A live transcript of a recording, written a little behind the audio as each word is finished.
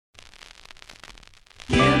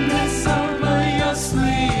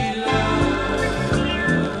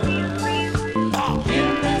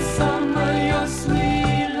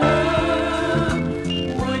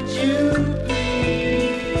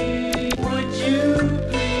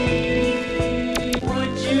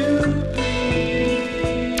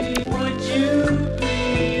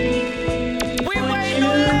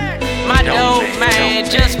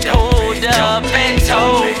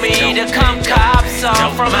me to come cop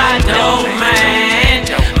some from my dope man.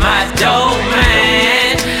 My dope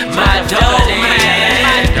man. My dope man.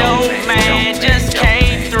 My dope man just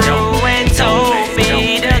came through and told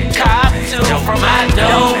me to cop two from my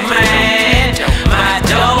dope man. My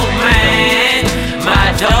dope man.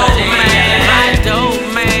 My dope man. My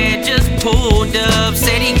dope man just pulled up,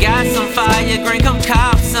 said he got some fire green, come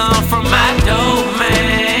cop some from my dope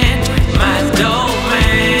man. My dope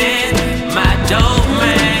man. My dope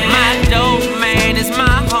man. My dope man is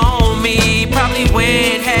my homie, probably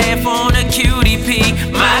went half on a cutie pee.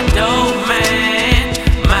 My dope man.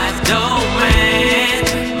 My dope man.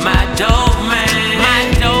 My dope man. My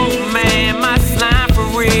dope man. My slime for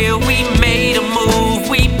real, we made a move,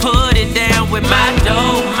 we put it down with my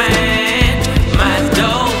dope man. My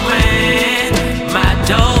dope man. My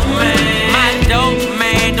dope man. My dope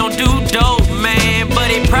man don't do dope, man, but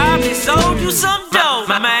he probably sold you some dope,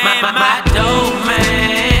 man. My dope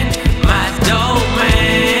man. My dope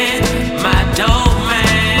man. My dope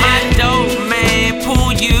man. My dope man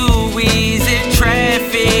pull you easy in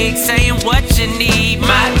traffic, saying what you need.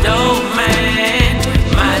 My dope man.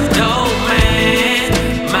 My dope man.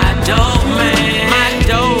 My dope man. My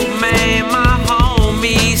dope man. My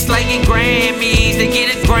homies slanging Grammys, they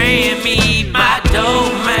get a Grammy. My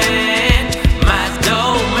dope man. My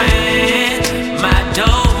dope man. My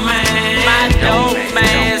dope man. My dope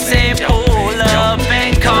man said pull up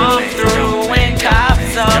and come through and cop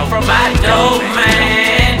some from my dope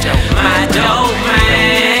man. My dope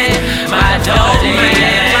man. My dope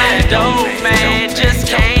man. My dope man just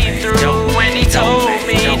came through and he told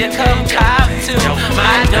me to come cop to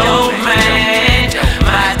my dope man.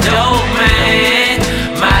 My dope man.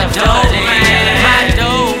 My dope man. My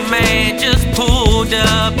dope man just pulled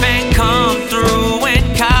up and come through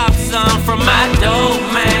and cop some from my dope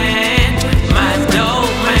man. My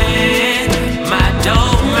dope man. My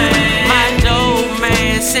dope man. My dope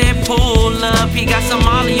man said pull up, he got some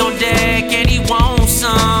Molly on deck and he wants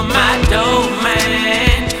some. My dope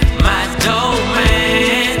man. My dope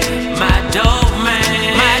man. My dope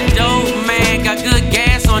man. My dope man got good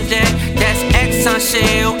gas on deck, that's Exxon,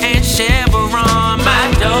 Shell and Chevron.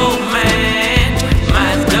 My dope man.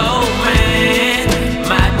 My dope man.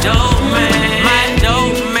 My dope man. My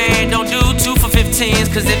dope man don't do 2 for 15s,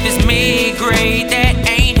 cause if it's mid-grade, that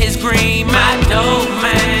ain't his green. My dope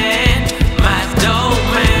man. My dope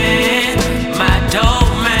man. My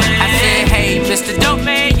dope man. I said, hey, Mr. Dope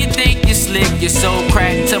Man, you think you're slick, you sold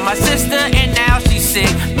crack to my sister and now she's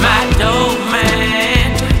sick. My dope man.